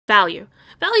Value.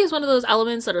 Value is one of those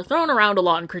elements that are thrown around a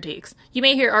lot in critiques. You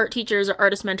may hear art teachers or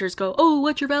artist mentors go, "Oh,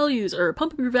 what's your values?" or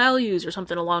 "Pump up your values," or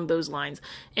something along those lines.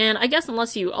 And I guess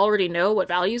unless you already know what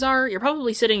values are, you're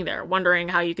probably sitting there wondering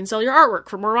how you can sell your artwork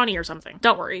for more money or something.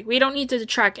 Don't worry, we don't need to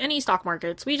track any stock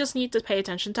markets, we just need to pay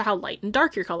attention to how light and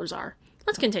dark your colors are.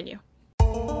 Let's continue.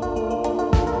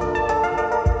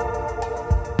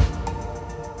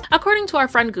 According to our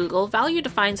friend Google, value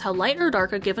defines how light or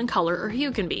dark a given color or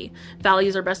hue can be.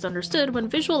 Values are best understood when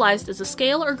visualized as a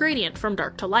scale or gradient from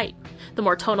dark to light. The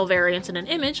more tonal variance in an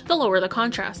image, the lower the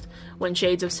contrast. When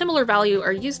shades of similar value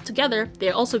are used together,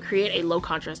 they also create a low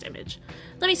contrast image.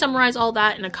 Let me summarize all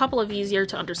that in a couple of easier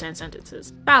to understand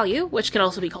sentences. Value, which can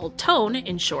also be called tone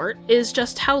in short, is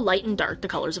just how light and dark the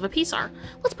colors of a piece are.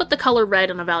 Let's put the color red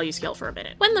on a value scale for a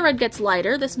minute. When the red gets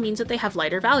lighter, this means that they have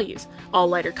lighter values. All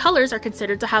lighter colors are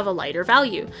considered to have a lighter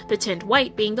value, the tint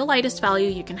white being the lightest value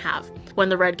you can have. When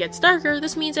the red gets darker,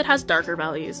 this means it has darker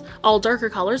values. All darker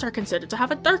colors are considered to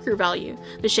have a darker value,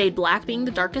 the shade black being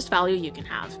the darkest value you can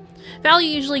have. Value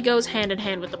usually goes hand in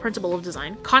hand with the principle of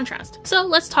design, contrast. So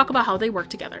let's talk about how they work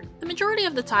together. The majority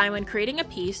of the time when creating a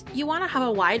piece, you want to have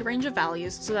a wide range of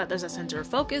values so that there's a center of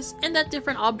focus and that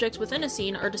different objects within a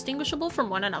scene are distinguishable from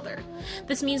one another.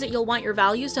 This means that you'll want your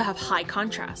values to have high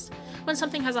contrast. When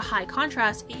something has a high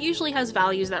contrast, it usually has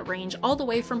values that range all the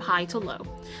way from high to low.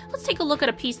 Let's take a look at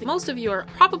a piece that most of you are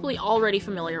probably already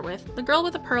familiar with, The Girl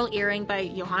with a Pearl Earring by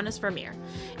Johannes Vermeer.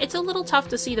 It's a little tough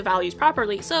to see the values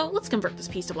properly, so let's convert this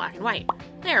piece to black and white.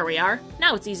 There we are.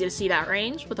 Now it's easy to see that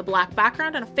range. With a black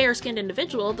background and a fair-skinned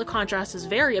individual, the contrast is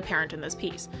very apparent in this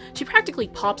piece. She practically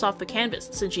pops off the canvas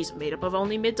since she's made up of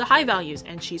only mid to high values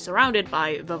and she's surrounded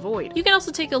by the void. You can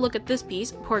also take a look at this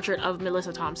piece, Portrait of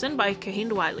Melissa Thompson by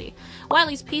Cahind Wiley.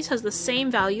 Wiley's piece has the same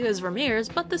value as Vermeer's,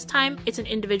 but this time it's an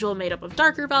individual made up of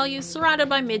darker values surrounded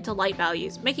by mid to light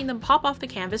values, making them pop off the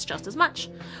canvas just as much.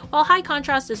 While high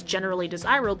contrast is generally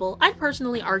desirable, I'd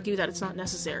personally argue that it's not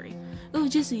necessary. "Oh,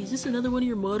 Jessie, is this another one of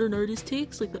your modern artist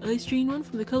takes, like the ice train one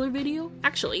from the color video?"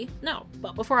 Actually, no.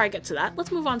 But before I get to that,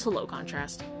 let's move on to low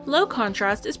contrast. Low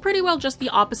contrast is pretty well just the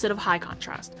opposite of high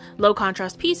contrast. Low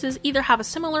contrast pieces either have a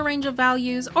similar range of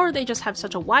values, or they just have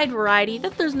such a wide variety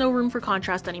that there's no room for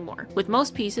contrast anymore. With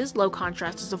most pieces, low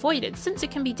contrast is avoided, since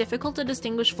it can be difficult to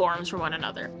distinguish forms from one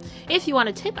another. If you want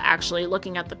a tip, actually,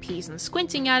 looking at the piece and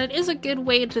squinting at it is a good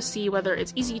way to see whether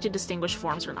it's easy to distinguish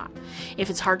forms or not. If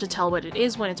it's hard to tell what it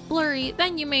is when it's blurry,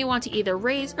 then you may want to either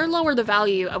raise or lower the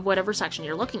value of whatever section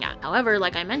you're looking at. However,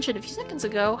 like I mentioned a few seconds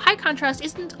ago, high contrast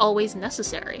isn't always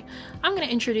necessary. I'm going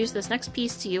to introduce this next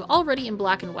piece to you already in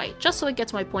black and white, just so it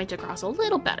gets my point across a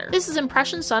little better. This is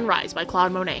Impression Sunrise by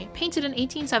Claude Monet, painted in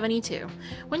 1872.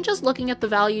 When just looking at the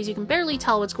values, you can barely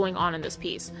tell what's going on in this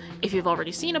piece. If you've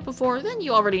already seen it before, then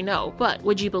you already know, but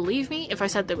would you believe me if I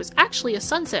said there was actually a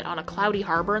sunset on a cloudy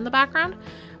harbor in the background?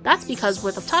 That's because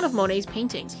with a ton of Monet's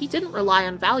paintings, he didn't rely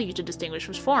on value to distinguish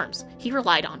his forms, he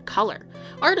relied on color.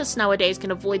 Artists nowadays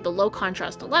can avoid the low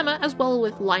contrast dilemma as well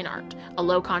with line art. A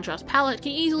low contrast palette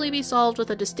can easily be solved with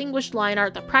a distinguished line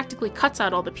art that practically cuts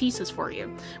out all the pieces for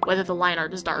you, whether the line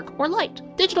art is dark or light.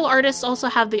 Digital artists also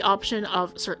have the option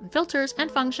of certain filters and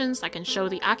functions that can show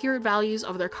the accurate values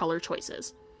of their color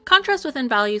choices. Contrast within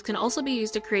values can also be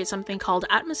used to create something called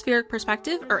atmospheric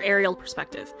perspective or aerial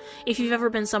perspective. If you've ever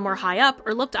been somewhere high up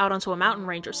or looked out onto a mountain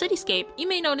range or cityscape, you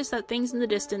may notice that things in the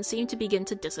distance seem to begin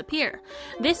to disappear.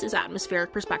 This is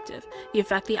atmospheric perspective, the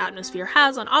effect the atmosphere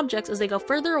has on objects as they go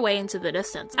further away into the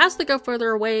distance. As they go further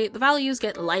away, the values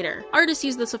get lighter. Artists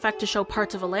use this effect to show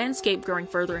parts of a landscape growing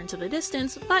further into the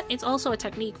distance, but it's also a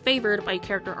technique favored by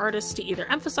character artists to either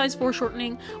emphasize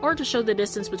foreshortening or to show the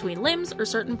distance between limbs or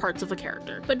certain parts of a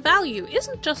character. But value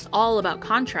isn't just all about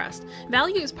contrast.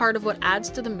 Value is part of what adds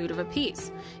to the mood of a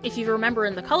piece. If you remember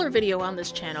in the color video on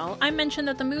this channel, I mentioned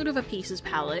that the mood of a piece's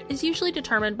palette is usually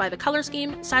determined by the color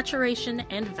scheme, saturation,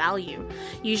 and value.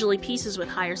 Usually pieces with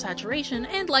higher saturation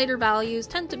and lighter values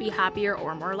tend to be happier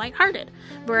or more lighthearted,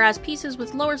 whereas pieces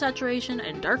with lower saturation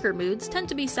and darker moods tend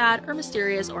to be sad or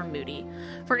mysterious or moody.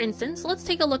 For instance, let's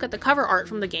take a look at the cover art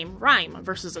from the game Rime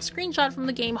versus a screenshot from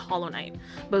the game Hollow Knight.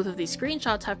 Both of these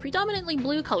screenshots have predominantly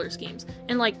blue color schemes,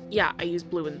 and yeah, I use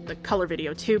blue in the color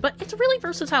video too, but it's a really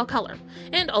versatile color,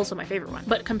 and also my favorite one.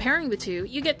 But comparing the two,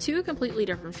 you get two completely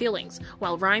different feelings.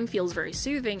 While Rime feels very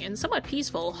soothing and somewhat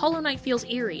peaceful, Hollow Knight feels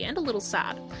eerie and a little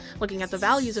sad. Looking at the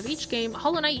values of each game,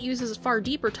 Hollow Knight uses far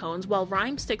deeper tones while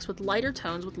Rime sticks with lighter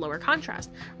tones with lower contrast,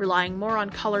 relying more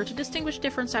on color to distinguish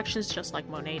different sections just like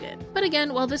Monet did. But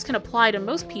again, while this can apply to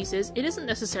most pieces, it isn't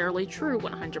necessarily true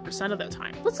 100% of the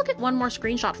time. Let's look at one more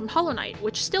screenshot from Hollow Knight,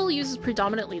 which still uses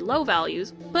predominantly low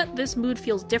values, but this mood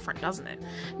feels different, doesn't it?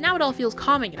 Now it all feels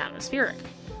calming and atmospheric.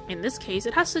 In this case,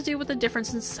 it has to do with the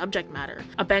difference in subject matter.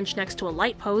 A bench next to a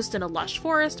light post in a lush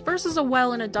forest versus a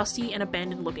well in a dusty and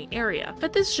abandoned looking area.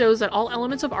 But this shows that all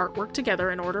elements of art work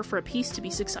together in order for a piece to be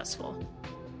successful.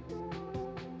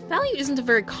 Value isn't a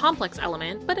very complex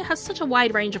element, but it has such a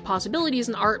wide range of possibilities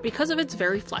in art because of its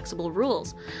very flexible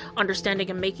rules.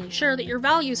 Understanding and making sure that your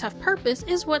values have purpose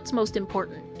is what's most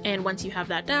important, and once you have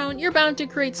that down, you're bound to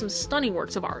create some stunning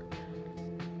works of art.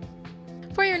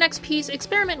 For your next piece,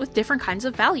 experiment with different kinds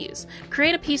of values.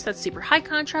 Create a piece that's super high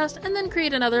contrast, and then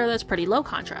create another that's pretty low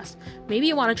contrast. Maybe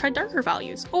you want to try darker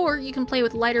values, or you can play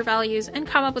with lighter values and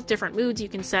come up with different moods you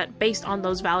can set based on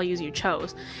those values you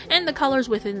chose, and the colors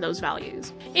within those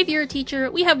values. If you're a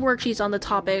teacher, we have worksheets on the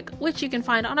topic, which you can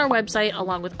find on our website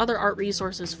along with other art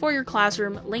resources for your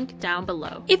classroom, linked down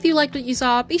below. If you liked what you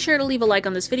saw, be sure to leave a like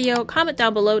on this video, comment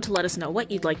down below to let us know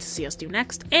what you'd like to see us do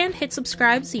next, and hit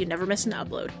subscribe so you never miss an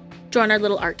upload. Join our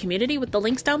little art community with the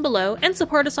links down below, and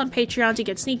support us on Patreon to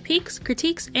get sneak peeks,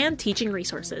 critiques, and teaching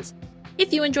resources.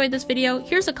 If you enjoyed this video,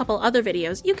 here's a couple other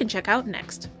videos you can check out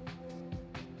next.